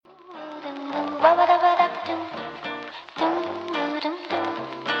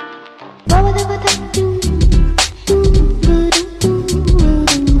Hi,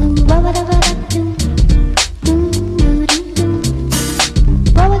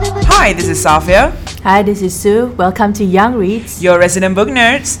 this is Safia. Hi, this is Sue. Welcome to Young Reads, Your resident book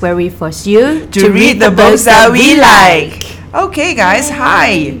nerds, where we force you to read the books that we like. Okay, guys,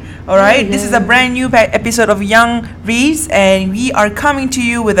 hi. Alright, this is a brand new episode of Young Reads, and we are coming to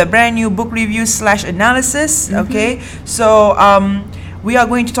you with a brand new book review / analysis. Okay, so we are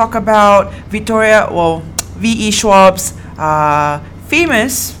going to talk about V.E. Schwab's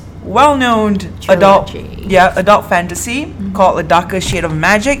famous, well-known adult fantasy called A Darker Shade of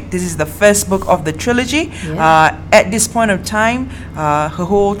Magic. This is the first book of the trilogy. At this point of time, her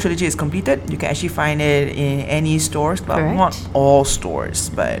whole trilogy is completed. You can actually find it in any stores. Well, not all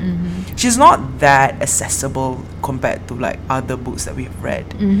stores, but she's not that accessible compared to like other books that we have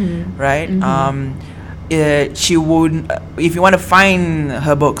read, right? She would, if you want to find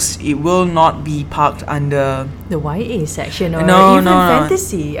her books, it will not be parked under the YA section or even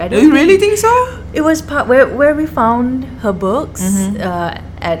fantasy. I don't Do you really think so? It was part where we found her books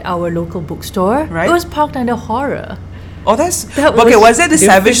at our local bookstore. Right. It was parked under horror. Oh, was it the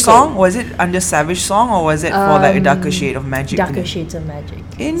Savage Song? Was it under Savage Song, or was it for like A Darker Shade of Magic? Darker Shades of Magic.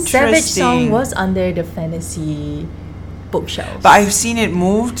 Interesting. Savage Song was under the fantasy bookshelves. But I've seen it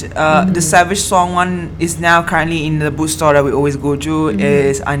moved. The Savage Song one is now currently in the bookstore that we always go to,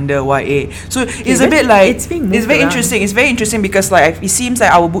 is under YA. So it's a bit like it's very around. Interesting. It's very interesting because like it seems like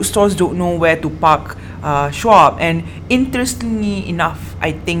our bookstores don't know where to park Schwab, and interestingly enough,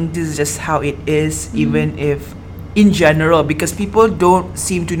 I think this is just how it is, even if in general, because people don't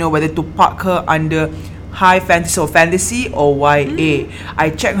seem to know whether to park her under high fantasy or YA. I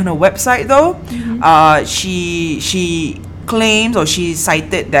checked on her website though. She claims, or she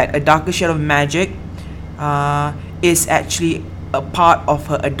cited, that A Darker Shade of Magic is actually a part of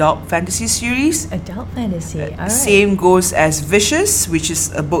her adult fantasy series. Adult fantasy. Alright. Same goes as Vicious, which is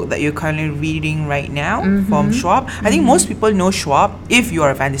a book that you're currently reading right now from Schwab. I think most people know Schwab. If you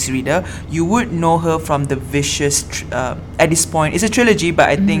are a fantasy reader, you would know her from the Vicious. At this point, it's a trilogy, but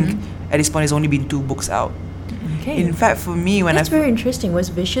I think at this point, it's only been 2 books out. Okay. In fact, for me, that's very interesting. Was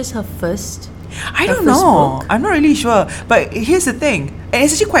Vicious her first? I don't know. Book? I'm not really sure. But here's the thing, and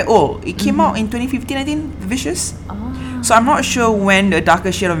it's actually quite old. It came out in 2015, I think. Vicious. So I'm not sure when The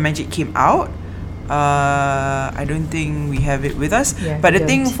Darker Shade of Magic came out. I don't think we have it with us. But the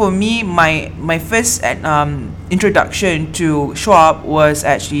thing for me, my first introduction to Schwab was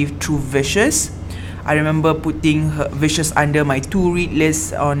actually through Vicious. I remember putting Vicious under my to-read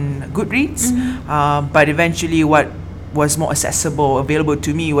list on Goodreads, but eventually what was more accessible, available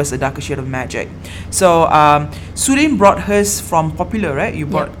to me, was A Darker Shade of Magic. So Sudin brought hers from Popular, right? You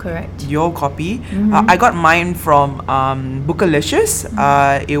bought your copy. I got mine from Bookalicious.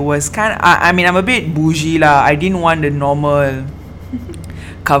 It was kind of, I mean, I'm a bit bougie lah. I didn't want the normal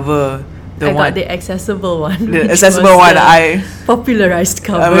cover. Got the accessible one. The accessible one. I popularized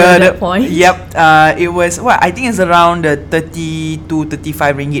cover at that point. Yep. It was I think it's around the 30 to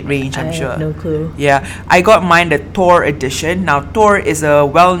 35 ringgit range. I'm sure. I have no clue. Yeah, I got mine the Tor edition. Now Tor is a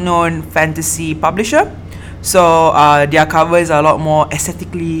well-known fantasy publisher, so their covers are a lot more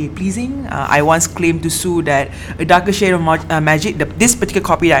aesthetically pleasing. I once claimed to Sue that A Darker Shade of Magic, this particular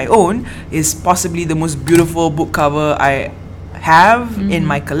copy that I own, is possibly the most beautiful book cover I have in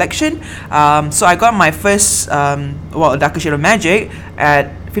my collection. So I got my first A Darker Shade of Magic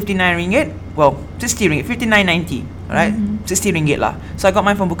at 59 ringgit. Well, 60 ringgit, 59.90, right? 60 ringgit lah. So I got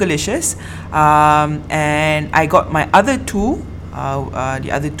mine from Bookalicious, and I got my other two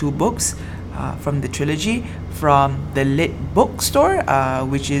books from the trilogy from the Lit Bookstore,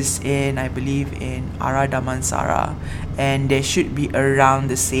 which is I believe in Ara Damansara, and they should be around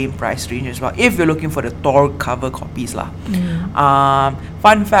the same price range as well if you're looking for the Tor cover copies lah.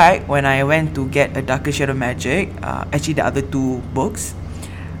 Fun fact, when I went to get A Darker Shade of Magic, actually the other 2 books,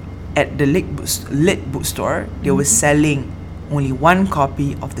 at the Lit Bookstore, they were selling only 1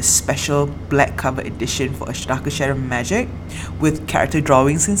 copy of the special black cover edition for A Darker Shade of Magic with character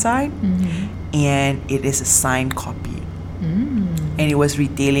drawings inside, and it is a signed copy. And it was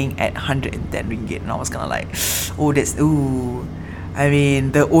retailing at 110 ringgit, and I was kind of like, I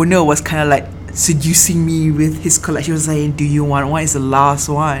mean, the owner was kind of like seducing me with his collection. He was saying, do you want one? It's the last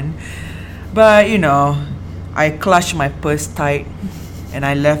one. But you know, I clutched my purse tight and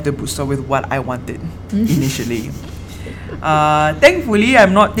I left the bookstore with what I wanted initially. Thankfully,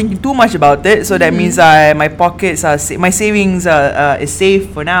 I'm not thinking too much about it, so that means my pockets are my savings is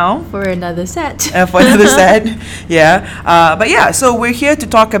safe for now. For another set. Yeah. But yeah, so we're here to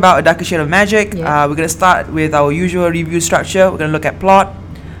talk about A Darker Shade of Magic. We're gonna start with our usual review structure. We're gonna look at plot,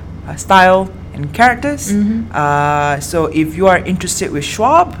 style and characters. So if you are interested with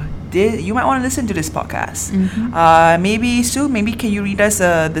Schwab, you might want to listen to this podcast. Maybe Sue, maybe can you read us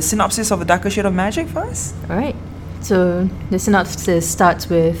the synopsis of A Darker Shade of Magic for us? All right. So the synopsis starts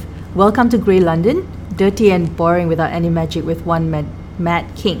with, welcome to Grey London, dirty and boring without any magic with one mad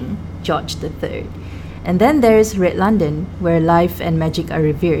king, George III. And then there's Red London, where life and magic are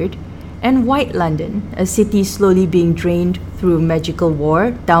revered, and White London, a city slowly being drained through magical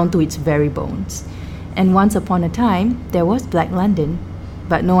war down to its very bones. And once upon a time, there was Black London,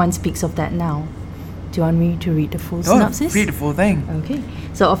 but no one speaks of that now. Do you want me to read the full synopsis? Read the full thing. Okay.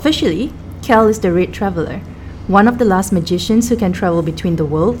 So officially, Kell is the Red Traveller, one of the last magicians who can travel between the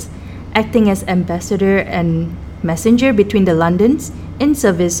worlds, acting as ambassador and messenger between the Londons in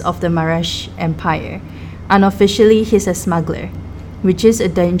service of the Marash Empire. Unofficially, he's a smuggler, which is a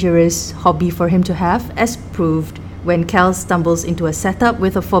dangerous hobby for him to have, as proved when Kell stumbles into a setup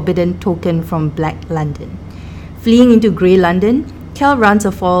with a forbidden token from Black London. Fleeing into Grey London, Kell runs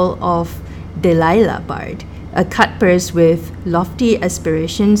afoul of Delilah Bard, a cutpurse with lofty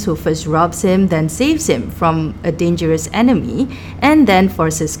aspirations who first robs him, then saves him from a dangerous enemy, and then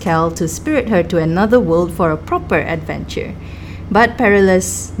forces Kell to spirit her to another world for a proper adventure. But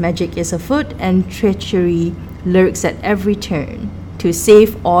perilous magic is afoot, and treachery lurks at every turn. To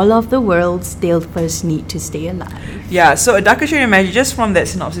save all of the worlds, they'll first need to stay alive. Yeah, so A Darker Shade of Magic, just from that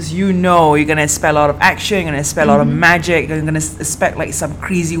synopsis, you know you're going to expect a lot of action, you're going to expect a lot of magic, you're going to expect like some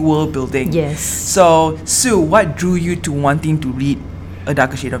crazy world building. Yes. So, Sue, what drew you to wanting to read A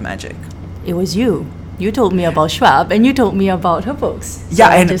Darker Shade of Magic? It was you. You told me about Schwab and you told me about her books. Yeah,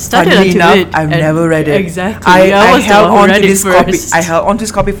 and funnily enough, I've never read it. Exactly. I held on to this copy. I held on to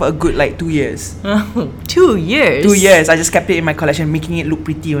this copy for a good 2 years. 2 years? 2 years. I just kept it in my collection, making it look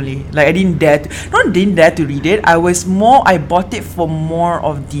pretty only. Like I didn't dare to read it. I bought it for more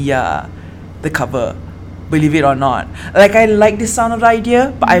of the cover. Believe it or not. Like I like the sound of the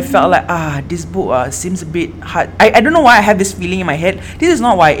idea, but I felt like this book seems a bit hard. I don't know why I have this feeling in my head. This is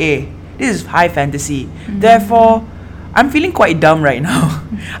not YA. This is high fantasy. Therefore, I'm feeling quite dumb right now.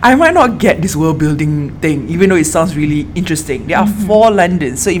 I might not get this world building thing, even though it sounds really interesting. There are 4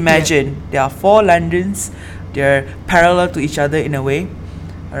 Londons. So imagine, there are 4 Londons. They're parallel to each other in a way.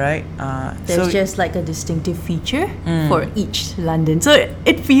 Alright? There's just like a distinctive feature for each London. So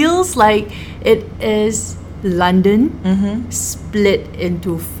it feels like it is London split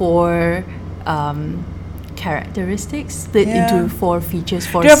into 4 characteristics, split into 4 features,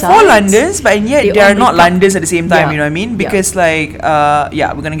 4 there are sides. 4 Londons, but yet they are not Londons at the same time, Yeah. you know what I mean? Because we're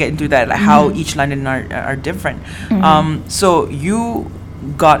gonna get into that, like how each London are different. So you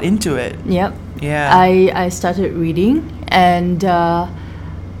got into it. Yep. Yeah. I started reading, and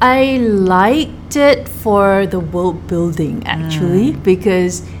I liked it for the world building actually,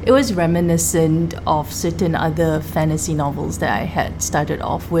 because it was reminiscent of certain other fantasy novels that I had started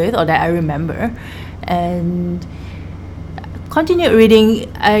off with, or that I remember. And continued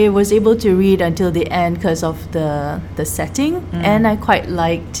reading. I was able to read until the end because of the setting, and I quite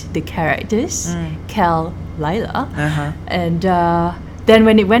liked the characters, Kell, Lila, and then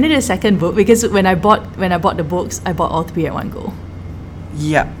when it went into the second book, because when I bought the books, I bought all 3 at one go.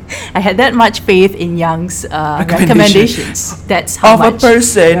 Yeah. I had that much faith in Young's recommendations. That's how of much, a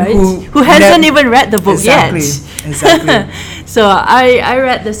person right? who hasn't even read the book yet. Exactly. So I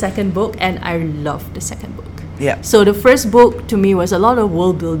read the second book, and I loved the second book. Yeah. So the first book to me was a lot of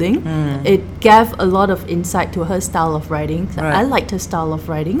world building. It gave a lot of insight to her style of writing. So Right. I liked her style of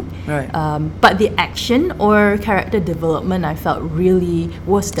writing. Right. But the action or character development, I felt really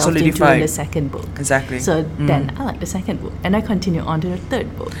was delved into in Solidified. the second book. Exactly. So then I liked the second book, and I continued on to the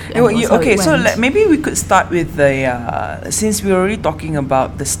third book. And Well, that's how it okay, so went. maybe we could start with the since we're already talking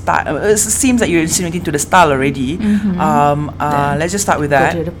about the style. It seems that you're insinuating to the style already. Let's just start with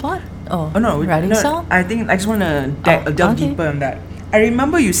that. Go to the plot. Oh no, writing style. I think I just want to delve okay. deeper on that. I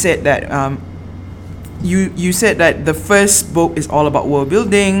remember you said that you said that the first book is all about world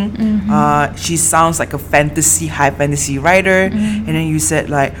building. She sounds like a high fantasy writer, and then you said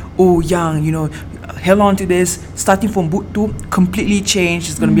like, Young, held on to this. Starting from book 2, completely changed.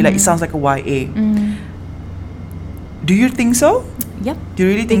 It's gonna be like, it sounds like a YA. Do you think so? Yep. Do you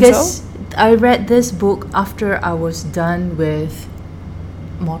really think Because so? I read this book after I was done with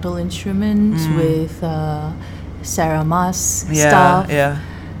Mortal Instruments, with Sarah Maas stuff. Yeah.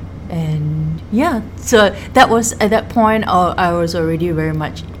 And so that was at that point I was already very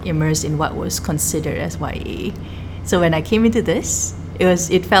much immersed in what was considered as YA. So when I came into this,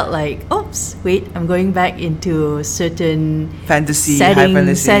 It felt like, oops, wait, I'm going back into certain Fantasy, high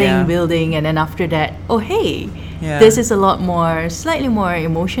fantasy, setting, building, and then after that, oh hey, this is a lot more, slightly more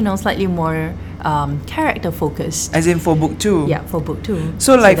emotional, slightly more character focused. As in for book 2. Yeah, for book 2.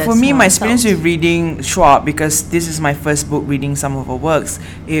 So like for that's me, how my it experience felt. with reading Schwab, because this is my first book reading some of her works,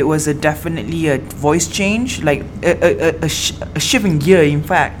 it was definitely a voice change, like a shift in gear, in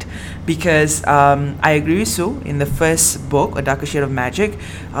fact. Because I agree with Sue, in the first book, A Darker Shade of Magic,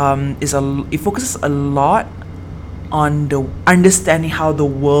 it focuses a lot on the understanding how the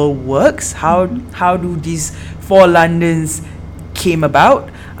world works, how do these 4 Londons come about,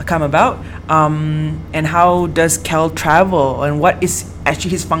 and how does Kell travel, and what is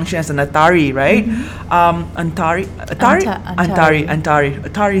actually his function as an Antari, right? Antari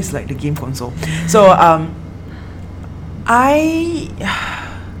is like the game console. So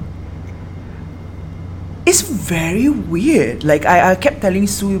it's very weird. Like I kept telling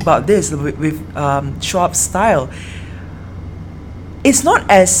Sue about this with Schwab's style. It's not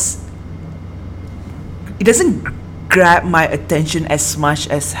as, it doesn't grab my attention as much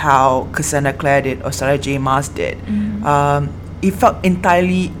as how Cassandra Clare did or Sarah J. Maas did. It felt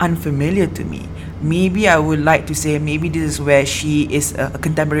entirely unfamiliar to me. Maybe I would like to say maybe this is where she is a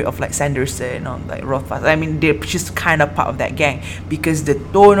contemporary of like Sanderson or like Rothfuss. I mean, they're just kind of part of that gang, because the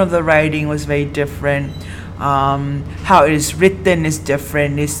tone of the writing was very different. How it is written is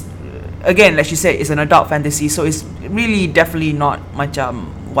different. It's, again, like she said, it's an adult fantasy, so it's really definitely not much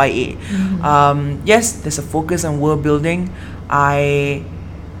YA. Yes, there's a focus on world building. What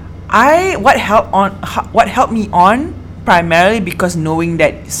helped me on primarily because knowing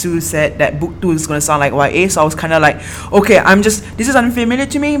that Sue said that book 2 is gonna sound like YA, so I was kind of like, okay, this is unfamiliar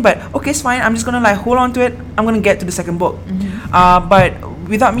to me, but okay, it's fine. I'm just gonna like hold on to it. I'm gonna get to the second book. But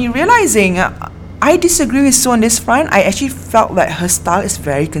without me realizing, I disagree with Sue on this front. I actually felt that her style is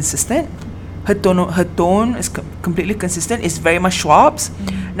very consistent. Her tone is completely consistent. It's very much Schwab's.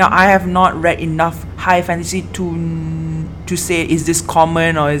 Now, I have not read enough high fantasy to say, is this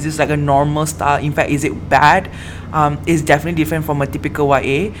common or is this like a normal style? In fact, is it bad? It's definitely different from a typical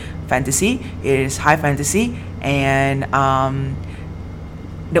YA fantasy. It is high fantasy, and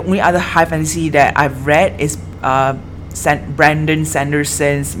the only other high fantasy that I've read is Brandon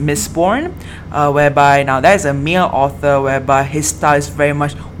Sanderson's Mistborn, whereby now that is a male author, whereby his style is very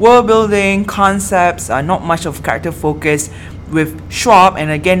much world building, concepts, not much of character focus. With Schwab, and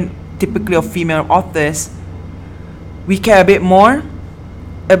again typically of female authors, we care a bit more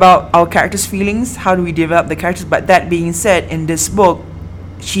about our characters' feelings, how do we develop the characters. But that being said, in this book,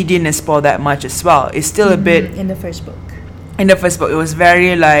 she didn't explore that much as well. It's still a bit in the first book. In the first book, it was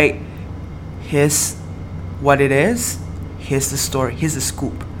very like, here's what it is, here's the story, here's the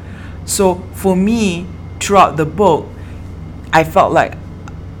scoop. So for me, throughout the book, I felt like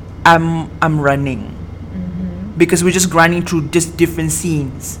I'm running, because we're just grinding through just different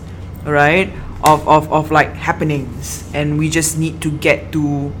scenes, right, of like happenings, and we just need to get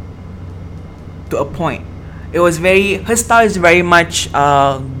to a point. It was her style is very much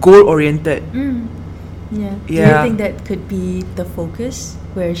goal oriented. Yeah. Do you think that could be the focus,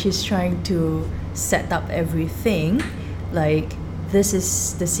 where she's trying to set up everything? Like, this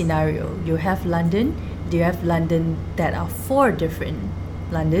is the scenario. You have London. Do you have London that are 4 different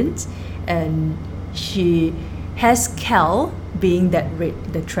Londons? And she has Kell, being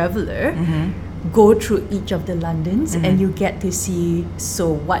the traveler, go through each of the Londons, and you get to see, so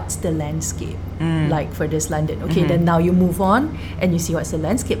what's the landscape like for this London? Okay, then now you move on and you see what's the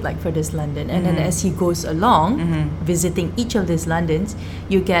landscape like for this London. And then as he goes along, visiting each of these Londons,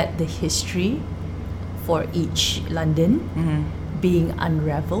 you get the history for each London being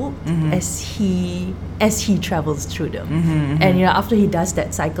unraveled as he travels through them. And after he does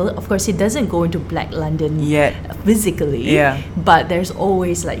that cycle, of course he doesn't go into Black London yet physically, but there's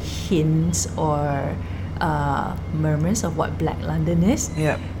always like hints or murmurs of what Black London is.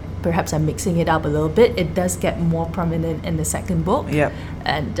 Perhaps I'm mixing it up a little bit. It does get more prominent in the second book.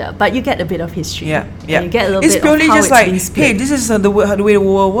 And but you get a bit of history. And you get a little it's bit purely of how just it's like, been split. hey, this is the way the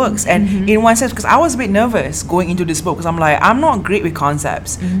world works. And in one sense, because I was a bit nervous going into this book, because I'm like, I'm not great with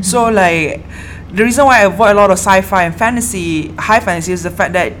concepts. So like, the reason why I avoid a lot of sci-fi and fantasy, high fantasy, is the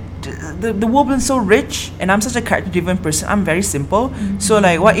fact that the world is so rich, and I'm such a character-driven person. I'm very simple. So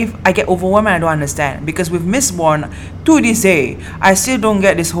like, what if I get overwhelmed and I don't understand? Because with Mistborn, to this day, I still don't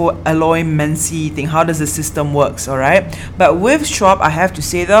get this whole Eloy Mency thing. How does the system works? All right. But with Schwab, I have to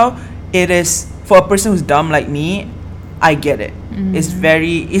say though, it is for a person who's dumb like me. I get it. It's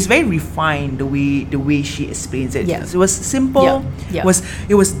very refined the way she explains it. Yeah. It was simple. Yeah.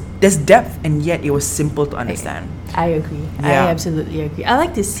 It was there's depth, and yet it was simple to understand. I agree. Yeah. I absolutely agree. I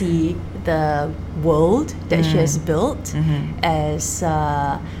like to see the world that she has built as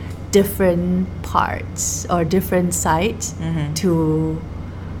different parts or different sides to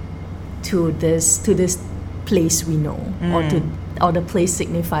this place we know, or the place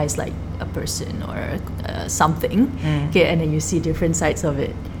signifies like a person or something. Okay, and then you see different sides of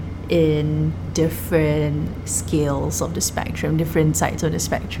it in different scales of the spectrum, different sides of the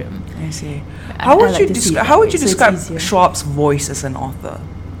spectrum. I see. I How would like you to see it describe? that How would way, you so it's describe easier. Schwab's voice as an author?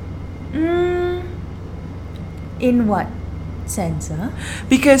 In what sense?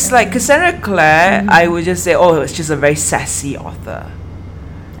 Because like Cassandra Clare, I would just say, oh, she's a very sassy author.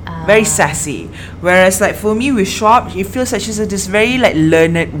 Very sassy. Whereas like for me with Schwab, it feels like she's this very like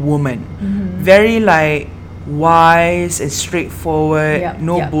learned woman. Very like wise and straightforward,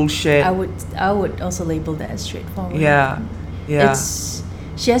 bullshit. I would also label that as straightforward. Yeah.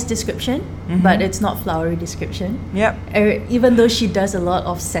 She has description, but it's not flowery description. Yep. Even though she does a lot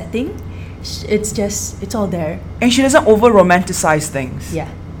of setting, it's all there. And she doesn't over romanticize things.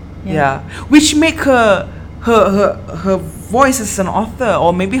 Yeah. Which make her voice as an author,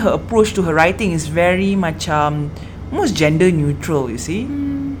 or maybe her approach to her writing, is very much almost gender neutral, you see.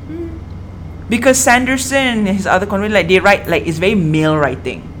 Because Sanderson and his other content, like they write like it's very male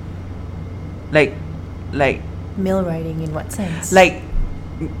writing. Like Male writing in what sense? like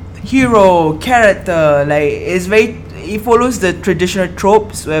hero character, like it follows the traditional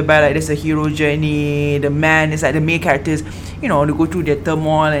tropes whereby like there's a hero journey, the man is like the main characters, they go through their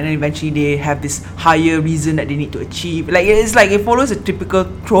turmoil and then eventually they have this higher reason that they need to achieve. Like it's like it follows a typical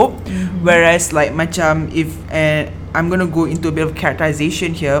trope, whereas like macam if I'm gonna go into a bit of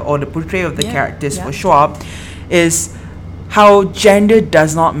characterization here, or the portrayal of the characters for Schwab, is how gender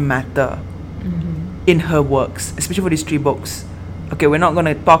does not matter in her works, especially for these 3 books. Okay, we're not going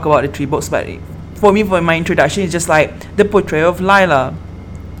to talk about the 3 books, but for me, for my introduction, it's just like the portrayal of Lila,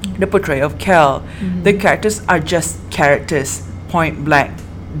 the portrayal of Kell. The characters are just characters, point blank.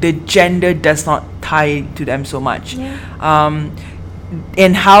 The gender does not tie to them so much.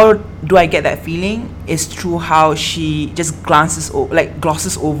 And how do I get that feeling? Is through how she just glosses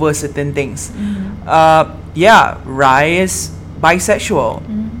over certain things. Rai is bisexual,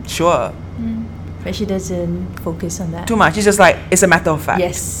 sure. But she doesn't focus on that Too much. It's just like, it's a matter of fact.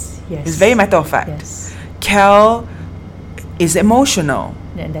 Yes. It's very matter of fact. Yes. Kell is emotional.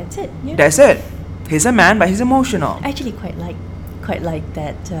 And that's it. Yeah. That's it. He's a man, but he's emotional. I actually quite like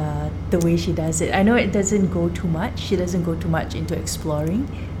that the way she does it. I know it doesn't go too much. She doesn't go too much into exploring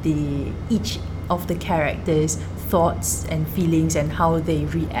each of the characters' thoughts and feelings and how they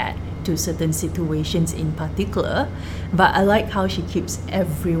react to certain situations in particular. But I like how she keeps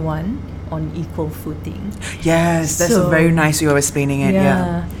everyone on equal footing. Yes, that's a very nice way of explaining it.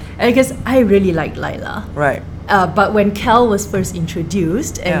 Yeah. And I guess I really like Lila. Right. But when Kell was first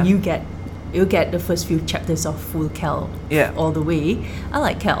introduced, and Yeah. you get the first few chapters of full Kell all the way, I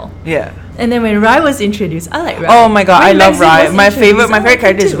like Kell. Yeah. And then when Rai was introduced, I like Rai. Oh my god, I When love Maxine Rai. was My favorite introduced, I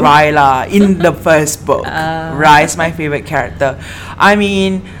character is like it too. Ryla in the first book. Rai is my favorite character. I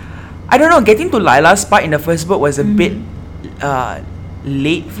mean, I don't know, getting to Lila's part in the first book was a bit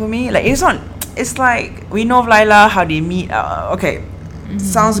late for me. Like it's like we know of Lila, how they meet.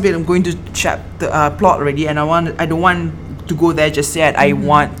 Sounds a bit. I'm going to chapter plot already, and I don't want to go there just yet. I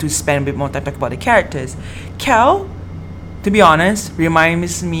want to spend a bit more time talking about the characters. Kell, to be honest,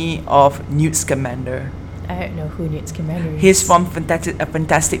 reminds me of Newt Scamander. I don't know who Newt Scamander is. He's from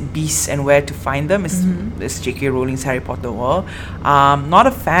Fantastic Beasts and Where to Find Them. It's J.K. Rowling's Harry Potter world. Not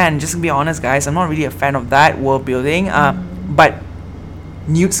a fan, just to be honest, guys. I'm not really a fan of that world building. But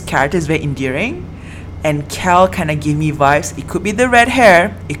Newt's character is very endearing, and Kell kind of gave me vibes. It could be the red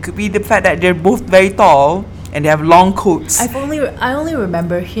hair, it could be the fact that they're both very tall and they have long coats. I only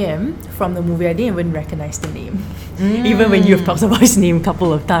remember him from the movie. I didn't even recognize the name, even when you've talked about his name a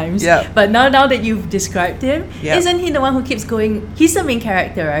couple of times. Yeah. But now that you've described him, Yeah. isn't he the one who keeps going? He's the main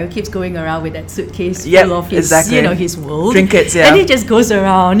character, right? Who keeps going around with that suitcase Yep, full of his, exactly. his world. Trinkets, yeah. And he just goes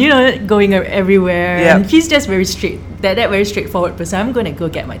around, going everywhere. Yep. And he's just very straight. That very straightforward person. I'm gonna go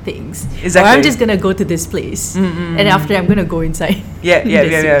get my things. Exactly. Or I'm just gonna go to this place, and after I'm gonna go inside. Yeah.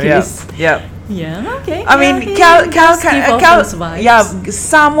 the suitcase. Yeah, okay. I mean, he Kell, does give off those vibes.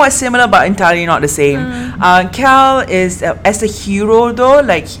 somewhat similar, but entirely not the same. Kell is as a hero though,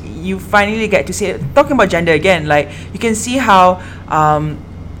 like you finally get to see it. Talking about gender again, like you can see how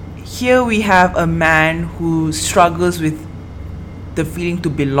here we have a man who struggles with the feeling to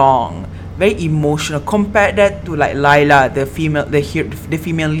belong, very emotional. Compare that to like Lila, the female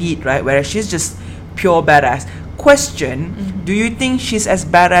lead, right? Whereas she's just pure badass. Question: do you think she's as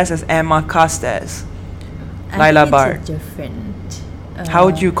badass as Emma cast as Lila Bard? It's a different. How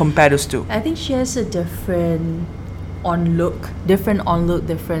would you compare those two? I think she has a different onlook, different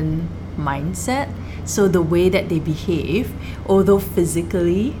mindset. So the way that they behave, although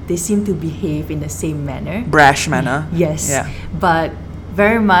physically they seem to behave in the same manner, Brash manner. yes, Yeah. but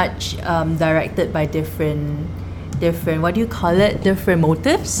very much directed by different what do you call it, different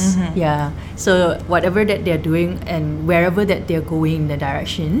motives. Yeah, so whatever that they're doing and wherever that they're going in the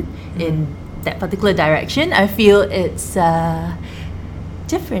direction, in that particular direction, I feel it's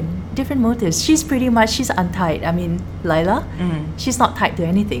different motives. She's untied. I mean, Lila, she's not tied to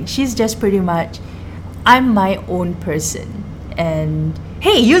anything. She's just pretty much, I'm my own person, and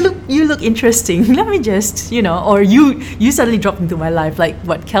hey, you look interesting. Let me just, or you suddenly dropped into my life like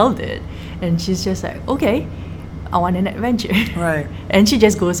what Kell did, and she's just like, okay, I want an adventure, Right. and she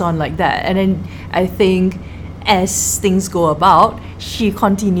just goes on like that. And then I think as things go about, she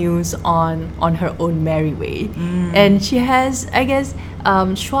continues on her own merry way, and she has, I guess,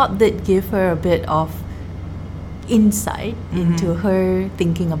 Schwab did give her a bit of insight into her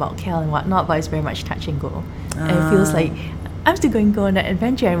thinking about Kell and whatnot, but it's very much touch and go. And it feels like I'm still going to go on that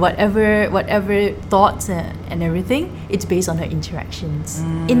adventure, and whatever thoughts and everything, it's based on her interactions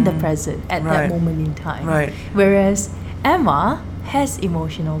in the present at that moment in time. Right. Whereas Emma has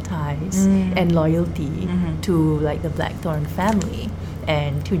emotional ties and loyalty to like the Blackthorn family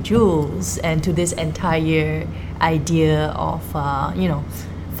and to Jules and to this entire idea of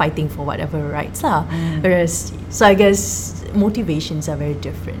fighting for whatever rights lah. Whereas, so I guess motivations are very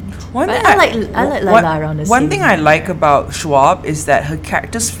different. I like Lila around the same. One thing I like about Schwab is that her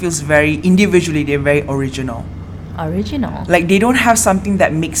characters feels very individually. They're very original. Like they don't have something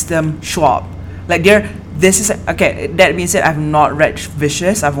that makes them Schwab. Like that being said, I've not read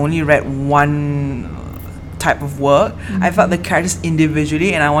Vicious. I've only read one type of work. I felt the characters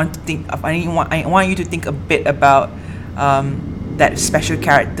individually, and I want you to think a bit about that special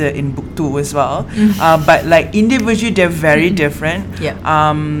character in book 2 as well. But like individually, they're very different. Yeah.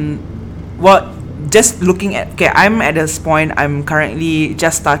 Well, just looking at I'm at this point. I'm currently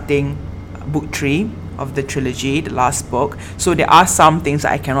just starting book 3 of the trilogy, the last book. So there are some things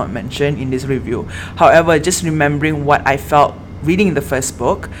that I cannot mention in this review. However, just remembering what I felt reading the first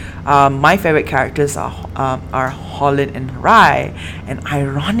book, my favorite characters are Holland and Rai, and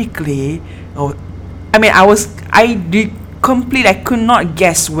ironically, I could not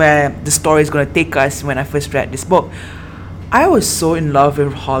guess where the story is going to take us when I first read this book. I was so in love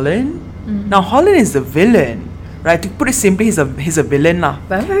with Holland. Now Holland is the villain, right? To put it simply, he's a villain lah.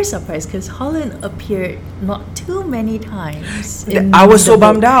 But I'm very surprised because Holland appeared not too many times. I was so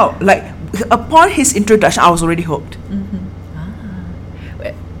bummed out. Like upon his introduction, I was already hooked.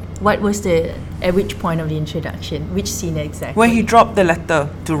 What was at which point of the introduction? Which scene exactly? When he dropped the letter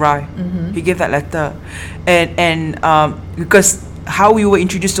to Rai, he gave that letter, and because how we were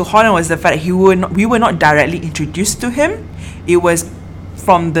introduced to Holland was the fact that we were not directly introduced to him. It was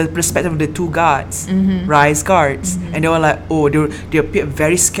from the perspective of the two guards, Rai's guards, and they were like, they appeared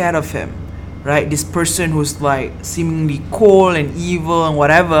very scared of him, right? This person who's like seemingly cold and evil and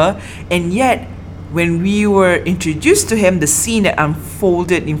whatever, and yet when we were introduced to him, the scene that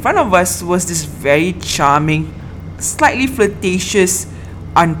unfolded in front of us was this very charming, slightly flirtatious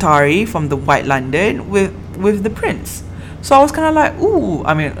Antari from the White London with the prince. So I was kind of like, ooh.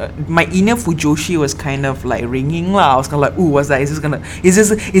 I mean, my inner Fujoshi was kind of like ringing lah. I was kind of like, ooh, what's that? Is this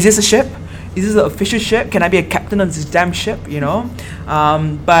a ship? Is this an official ship? Can I be a captain of this damn ship?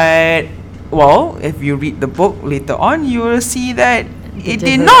 But well, if you read the book later on, you will see that it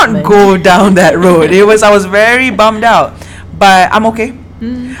did not go down that road. I was very bummed out, but I'm okay.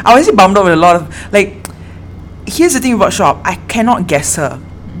 I was bummed out with a lot of like. Here's the thing about Schwab, I cannot guess her.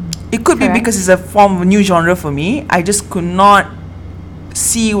 It could be because it's a form of a new genre for me. I just could not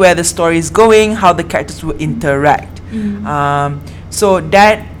see where the story is going, how the characters will interact. So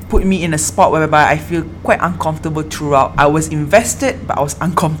that put me in a spot whereby I feel quite uncomfortable throughout. I was invested, but I was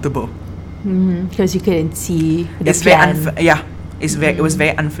uncomfortable because you couldn't see the it's plan. It was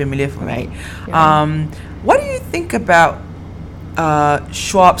very unfamiliar for me. Right. What do you think about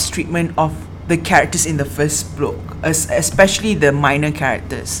Schwab's treatment of the characters in the first book, especially the minor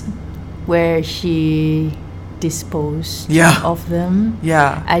characters? Where she disposed of them.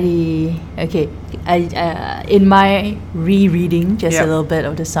 Yeah. In my rereading, just a little bit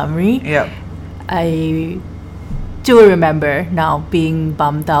of the summary. Yeah. I do remember now being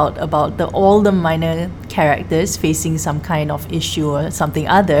bummed out about all the minor characters facing some kind of issue or something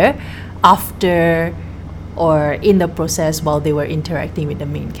other after or in the process while they were interacting with the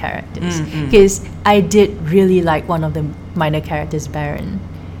main characters. Because I did really like one of the minor characters, Baron.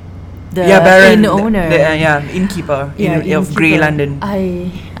 The Baron, inn owner. Innkeeper Yeah, of Grey London.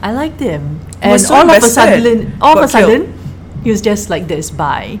 I liked him. He was And so all of a invested. sudden, he was just like this,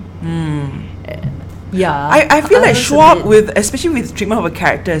 bye. Yeah. I feel like was a Schwab, bit- especially with treatment of her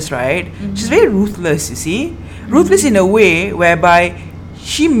characters, right? She's very ruthless, you see? Ruthless in a way whereby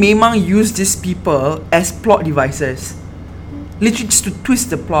she memang used these people as plot devices. Literally just to twist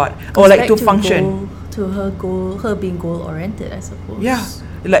the plot or like to function. Her being goal oriented, I suppose. Yeah.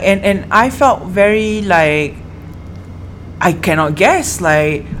 Like and I felt very like I cannot guess.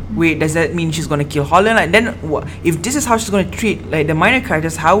 Like, wait, does that mean she's gonna kill Holland? Like, then what? If this is how she's gonna treat like the minor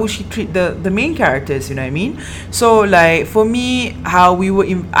characters, how will she treat the main characters? You know what I mean? So like for me, how we were,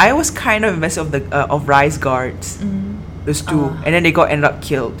 I was kind of invested of the of Rice guards, those two, and then they ended up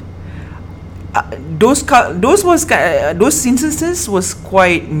killed. Those instances was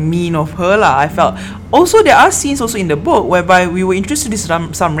quite mean of her lah. I felt. Also, there are scenes also in the book whereby we were introduced to this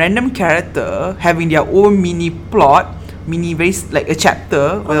some random character having their own very like a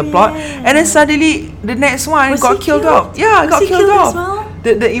chapter with a plot, and then suddenly the next one got killed off. Yeah, got killed off. Well?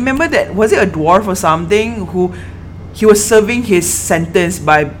 You remember that, was it a dwarf or something who he was serving his sentence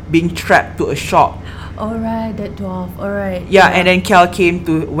by being trapped to a shop. Alright, that dwarf. Alright. Yeah, and then Kell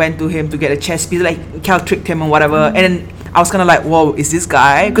went to him to get a chess piece. Like Kell tricked him and whatever, and then I was kind of like, whoa, is this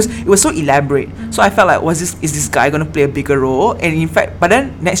guy? Because it was so elaborate. So I felt like, is this guy gonna play a bigger role? And in fact, but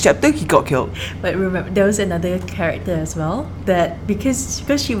then next chapter he got killed. But remember, there was another character as well that because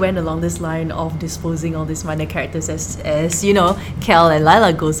she went along this line of disposing all these minor characters as you know, Kell and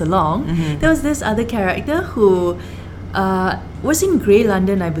Lila goes along. There was this other character who was in Grey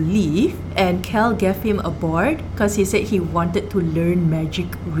London, I believe, and Kell gave him a board because he said he wanted to learn magic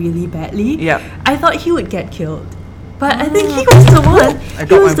really badly. Yeah. I thought he would get killed, but I think he was the one.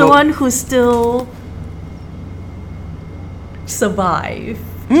 He was the one who still survived.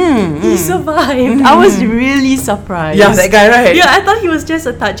 He survived. I was really surprised. Yeah, that guy, right? Yeah, I thought he was just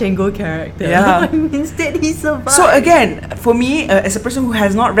a touch and go character. Yeah. Instead, he survived. So again, for me, as a person who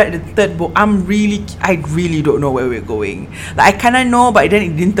has not read the third book, I really don't know where we're going. Like I kind of know, but then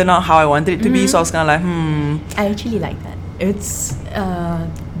it didn't turn out how I wanted it to be. So I was kind of like, I actually like that. It's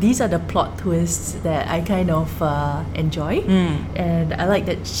these are the plot twists that I kind of enjoy, and I like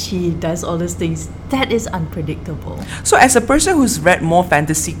that she does all those things that is unpredictable. So as a person who's read more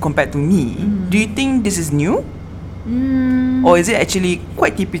fantasy compared to me, do you think this is new? Or is it actually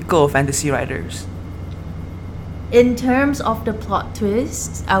quite typical of fantasy writers? In terms of the plot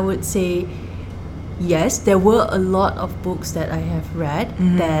twists, I would say yes. There were a lot of books that I have read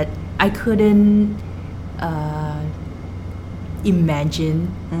that I couldn't imagine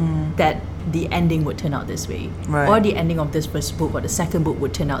that the ending would turn out this way, or the ending of this first book or the second book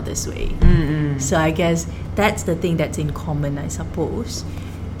would turn out this way. So I guess that's the thing that's in common, I suppose.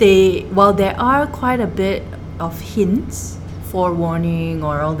 While there are quite a bit of hints, forewarning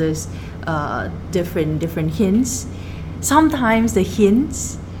or all this different hints, sometimes the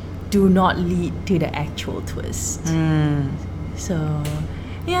hints do not lead to the actual twist. So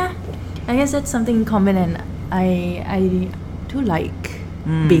yeah, I guess that's something in common, and I do like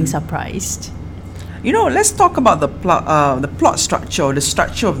being surprised. You know, let's talk about the plot structure, or the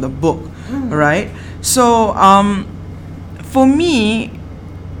structure of the book, right? So, for me,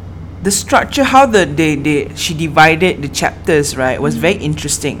 the structure, how she divided the chapters, right, was very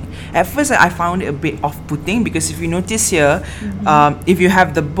interesting. At first, I found it a bit off-putting because if you notice here, if you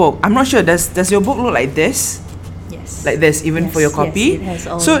have the book, I'm not sure, does your book look like this? Yes. Like this, even for your copy? Yes, it has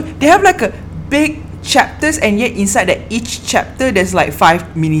all. So they have like a big chapters, and yet inside each chapter there's like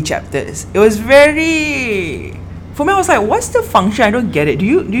 5 mini chapters. It was very, for me, I was like, what's the function? I don't get it. Do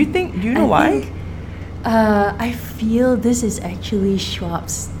you know why? I feel this is actually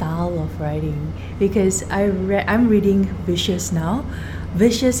Schwab's style of writing, because I'm reading Vicious now.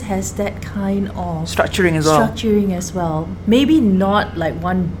 Vicious has that kind of Structuring as well. Maybe not like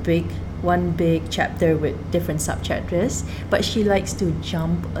one big chapter with different subchapters, but she likes to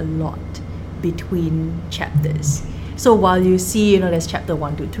jump a lot between chapters. So while you see, there's chapter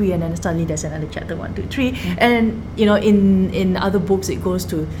 1, 2, 3, and then suddenly there's another chapter 1, 2, 3, and in other books it goes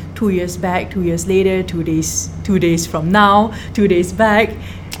to 2 years back, 2 years later, 2 days from now, 2 days back.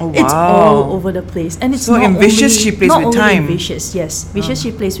 Oh, wow. It's all over the place, and it's so not in Vicious only, she plays not with only time. In Vicious, yes, Vicious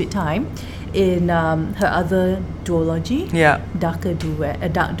she plays with time. In her other duology, Dark Duet,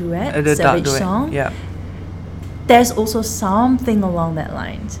 The Savage Dark Duet, Song. yeah. there's also something along that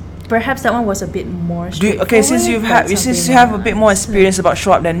lines. Perhaps that one was a bit more straightforward. Okay, since you have a bit more experience about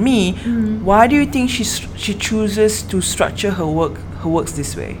show up than me, why do you think she chooses to structure her works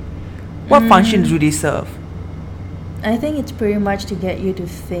this way? What function do they serve? I think it's pretty much to get you to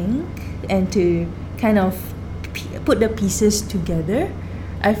think and to kind of put the pieces together.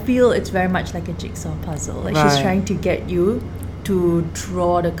 I feel it's very much like a jigsaw puzzle. Like she's trying to get you to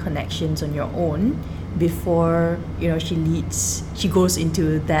draw the connections on your own before she goes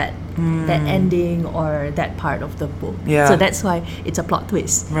into that ending or that part of the book. So that's why it's a plot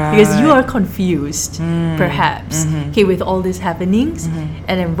twist, because you are confused perhaps with all these happenings,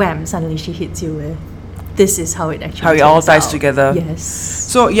 and then wham, suddenly she hits you with this is how it actually how it all ties together. Yes.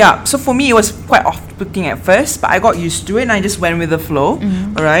 So for me it was quite off-putting at first, but I got used to it and I just went with the flow.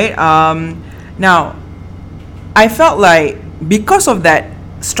 Alright. Now I felt like because of that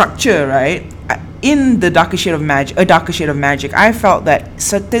structure, right, in the darker shade of magic, I felt that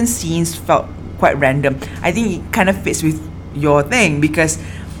certain scenes felt quite random. I think it kind of fits with your thing, because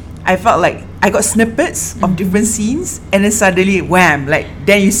I felt like I got snippets of different scenes, and then suddenly wham, like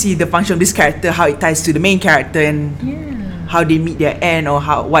then you see the function of this character, how it ties to the main character, and how they meet their end, or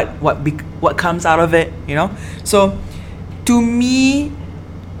how what comes out of it, So to me,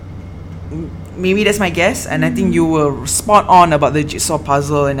 maybe that's my guess, and I think you were spot on about the jigsaw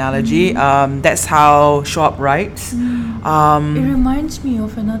puzzle analogy. That's how Show Up writes. It reminds me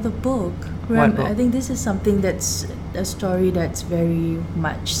of another book. What book? I think this is something that's a story that's very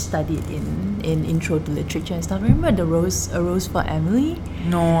much studied in intro to literature and stuff. Remember A Rose for Emily?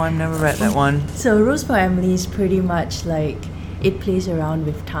 No, I've never read that one. So A Rose for Emily is pretty much like it plays around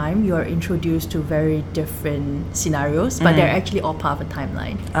with time. You are introduced to very different scenarios, but they're actually all part of a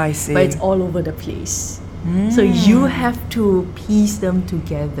timeline. I see. But it's all over the place. So you have to piece them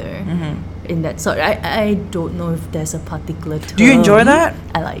together in that sort. I don't know if there's a particular term. Do you enjoy that?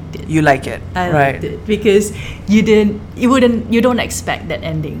 I liked it. You like it? I liked it because you don't expect that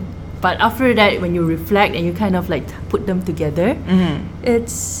ending. But after that, when you reflect and you kind of like put them together,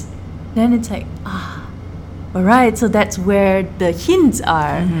 it's like, alright, so that's where the hints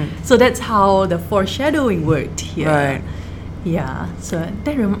are. So that's how the foreshadowing worked here. Right. Yeah. So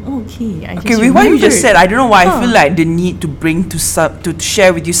that with what you just said, I don't know why I feel like the need to bring to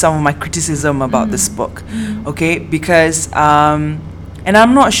share with you some of my criticism about this book. Okay, because and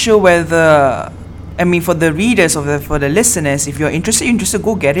I'm not sure whether, I mean, for the readers for the listeners, if you're interested,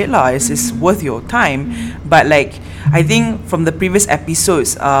 go get it lah. It's worth your time. But like, I think from the previous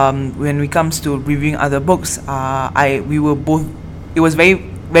episodes, when it comes to reviewing other books, we were both. It was very,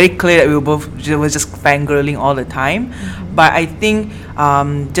 very clear that we were both just fangirling all the time. But I think,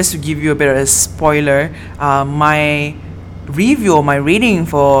 just to give you a bit of a spoiler, my review or my rating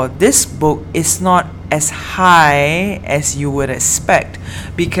for this book is not as high as you would expect,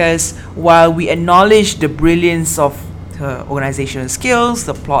 because while we acknowledge the brilliance of her organizational skills,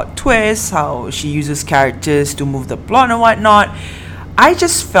 the plot twist, how she uses characters to move the plot and whatnot, I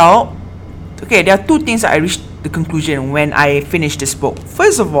just felt, okay, there are two things that I reached the conclusion when I finished this book.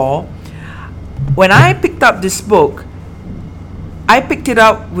 First of all, when I picked up this book, I picked it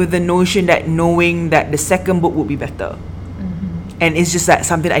up with the notion that knowing that the second book would be better. And it's just that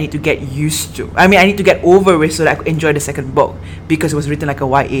something I need to get used to. I mean, I need to get over with so that I could enjoy the second book, because it was written like a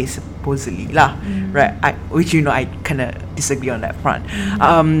YA supposedly lah, right? Which I kind of disagree on that front.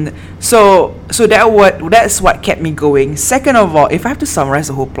 So that's what kept me going. Second of all, if I have to summarize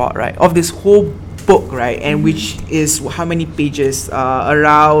the whole plot, right, of this whole book, right, and which is how many pages?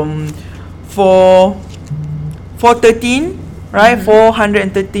 Around 413. Right,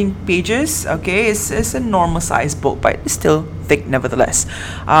 413 pages. Okay, it's a normal size book, but it's still thick nevertheless.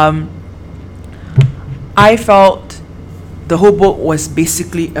 I felt the whole book was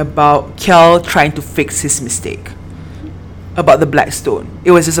basically about Kell trying to fix his mistake about the black stone.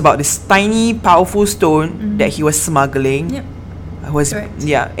 It was just about this tiny, powerful stone that he was smuggling. Yep.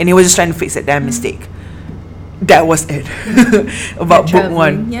 And he was just trying to fix that damn mistake. That was it. About book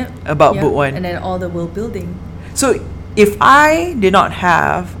one. Book one. And then all the world building. So if I did not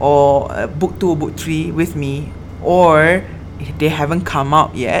have book 2 or book 3 with me, or they haven't come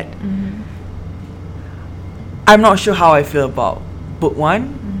out yet, I'm not sure how I feel about book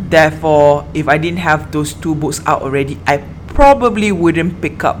 1. Therefore, if I didn't have those 2 books out already, I probably wouldn't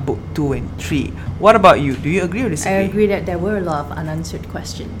pick up book 2 and 3. What about you? Do you agree or disagree? I agree that there were a lot of unanswered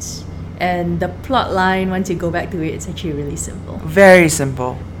questions. And the plot line, once you go back to it, it's actually really simple. Very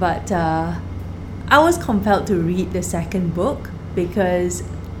simple. But I was compelled to read the second book because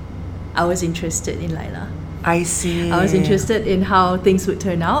I was interested in Lila. I see. I was interested in how things would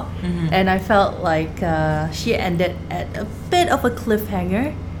turn out, and I felt like she ended at a bit of a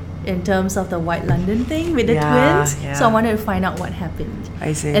cliffhanger in terms of the White London thing with the twins. Yeah. So I wanted to find out what happened.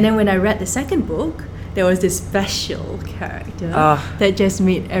 I see. And then when I read the second book, there was this special character that just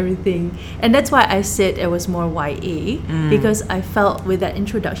made everything. And that's why I said it was more YA, because I felt with that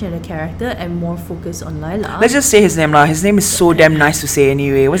introduction of the character and more focus on Lila. Let's just say his name lah. His name is so damn nice to say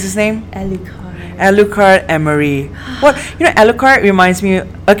anyway. What's his name? Alucard Emery. Well, Alucard reminds me.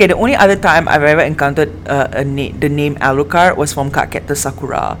 Okay, the only other time I've ever encountered the name Alucard was from Cardcaptor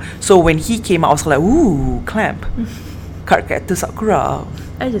Sakura. So when he came out, I was like, ooh, clamp. Cardcaptor Sakura.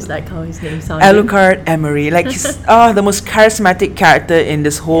 I just like how his name sounded. Alucard Emery, like he's the most charismatic character in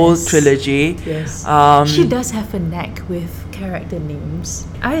this whole trilogy. Yes. She does have a knack with character names.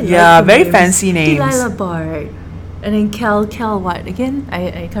 I like very names. fancy names. Delilah Bard. And then Kell what again?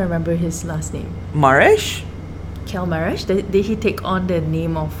 I can't remember his last name. Marish? Kell Marish? Did he take on the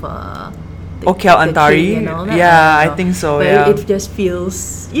name of Kell Antari? And all that? Yeah, I think so. But it just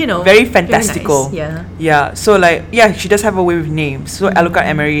feels, very fantastical. Very nice. Yeah. So she does have a way with names. So Alucard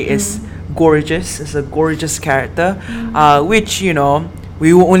Emery is gorgeous. It's a gorgeous character, which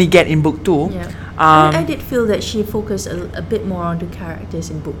we will only get in book 2. Yeah. I did feel that she focused a bit more on the characters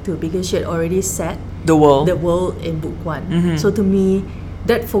in book 2 because she had already set the world in book 1. So to me,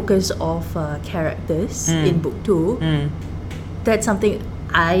 that focus of characters in book 2, that's something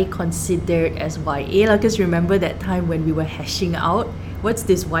I considered as YA. Because remember that time when we were hashing out what's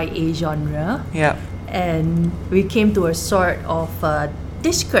this YA genre? Yeah. And we came to a sort of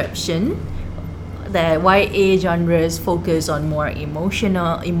description that YA genres focus on more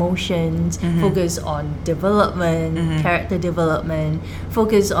emotions, focus on development, character development,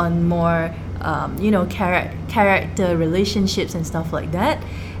 focus on more, character relationships and stuff like that.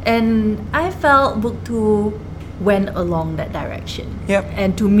 And I felt book 2 went along that direction. Yep.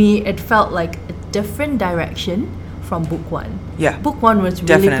 And to me, it felt like a different direction from book 1. Yeah. Book 1 was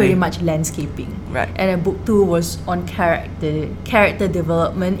really pretty much landscaping. Right. And then book 2 was on character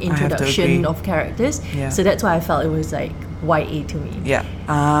development, introduction of characters. Yeah. So that's why I felt it was like YA to me. Yeah.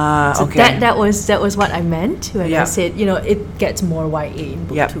 So Okay. that was what I meant when I said, it gets more YA in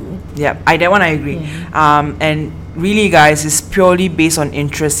book 2. Yeah. That one I agree. Yeah. And really guys, it's purely based on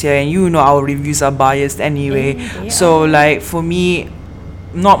interest here, and our reviews are biased anyway. So for me,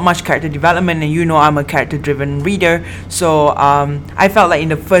 not much character development, and I'm a character driven reader, so I felt like in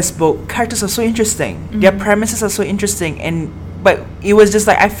the first book characters are so interesting, their premises are so interesting, but it was just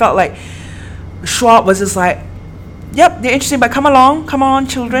like I felt like Schwab was just like, yep, they're interesting, but come on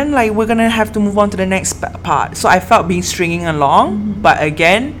children, like we're gonna have to move on to the next part. So I felt being stringing along, but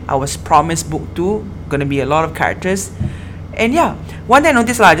again I was promised book 2 gonna be a lot of characters. And one thing I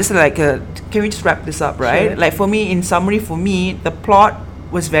noticed just can we just wrap this up, right? Sure. For me, in summary, the plot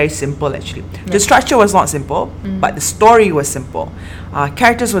was very simple actually. The structure was not simple, but the story was simple.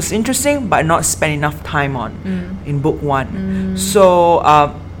 Characters was interesting, but not spent enough time on in book 1. So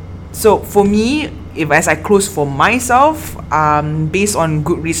for me, as I close for myself, based on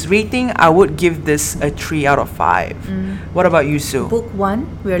Goodreads rating, I would give this a 3 out of 5. What about you, Sue? Book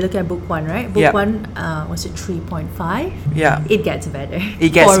 1, we are looking at book 1, right? Book 1 was it 3.5? Yeah. It gets better.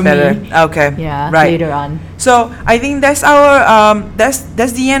 It gets for better. me. Okay. Yeah. Right. Later on. So I think that's our that's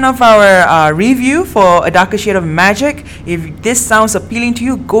the end of our review for A Darker Shade of Magic. If this sounds appealing to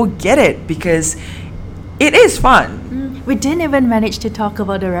you, go get it because it is fun. We didn't even manage to talk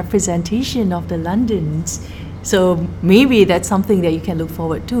about the representation of the Londons. So maybe that's something that you can look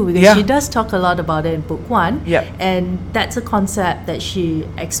forward to because she does talk a lot about it in book 1. Yep. And that's a concept that she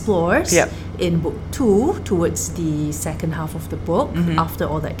explores in book 2 towards the second half of the book after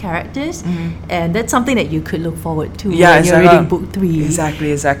all that characters. And that's something that you could look forward to when you're reading book 3.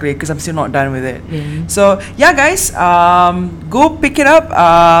 Exactly, because I'm still not done with it. So guys, go pick it up.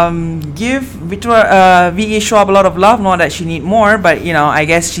 Give V.A. Schwab a lot of love. Not that she need more, but I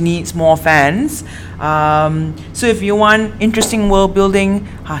guess she needs more fans. So if you want interesting world building,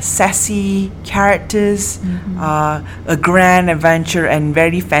 sassy characters, a grand adventure and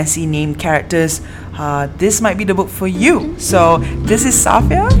very fancy named characters, this might be the book for you. So this is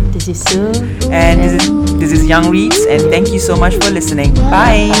Safia. This is Sue. And this is Young Reads, and thank you so much for listening.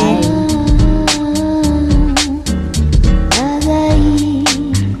 Bye.